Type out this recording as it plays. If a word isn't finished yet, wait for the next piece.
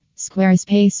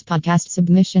Squarespace podcast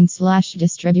submission slash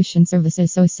distribution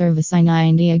services. So service in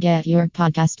India. Get your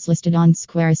podcasts listed on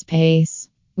Squarespace.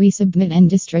 We submit and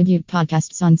distribute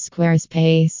podcasts on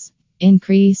Squarespace.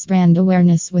 Increase brand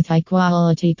awareness with high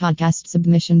quality podcast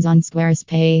submissions on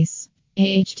Squarespace.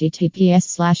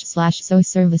 https://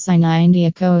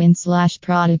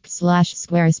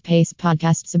 serviceinindia.co/in/product/Squarespace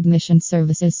podcast submission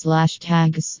services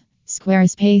 /tags.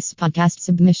 Squarespace podcast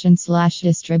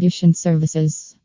submission/distribution services.